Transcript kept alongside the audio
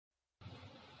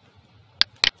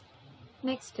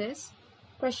Next is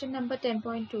question number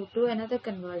 10.22, another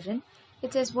conversion.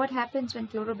 It says what happens when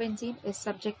chlorobenzene is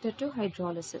subjected to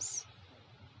hydrolysis.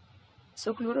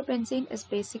 So chlorobenzene is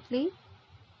basically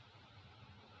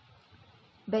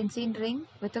benzene ring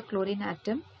with a chlorine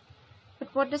atom.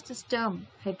 But what does this term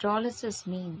hydrolysis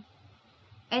mean?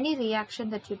 Any reaction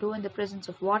that you do in the presence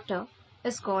of water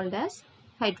is called as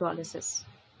hydrolysis.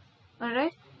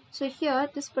 Alright, so here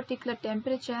this particular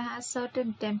temperature has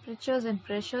certain temperatures and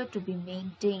pressure to be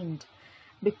maintained,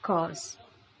 because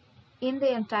in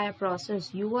the entire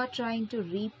process you are trying to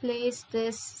replace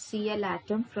this Cl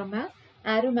atom from an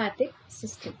aromatic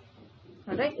system.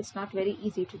 Alright, it's not very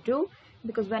easy to do,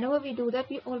 because whenever we do that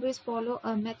we always follow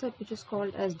a method which is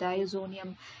called as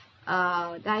diazonium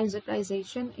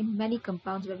diazotization in many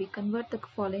compounds, where we convert the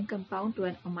following compound to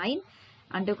an amine,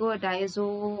 undergo a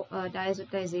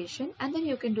diazotization, and then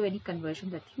you can do any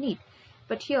conversion that you need.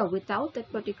 But here, without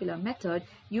that particular method,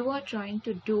 you are trying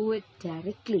to do it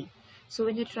directly. So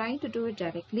when you're trying to do it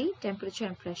directly, temperature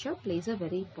and pressure plays a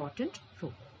very important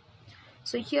role.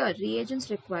 So here,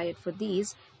 reagents required for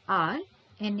these are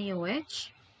NaOH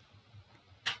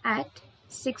at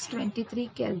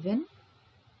 623 Kelvin,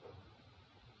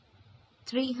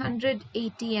 300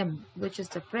 atm, which is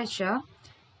the pressure,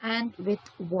 and with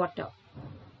water.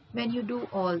 When you do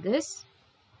all this,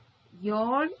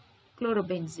 your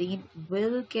chlorobenzene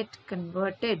will get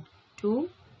converted to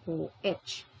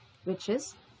OH, which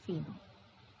is phenol.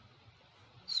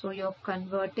 So you're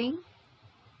converting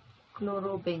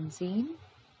chlorobenzene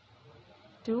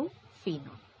to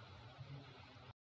phenol.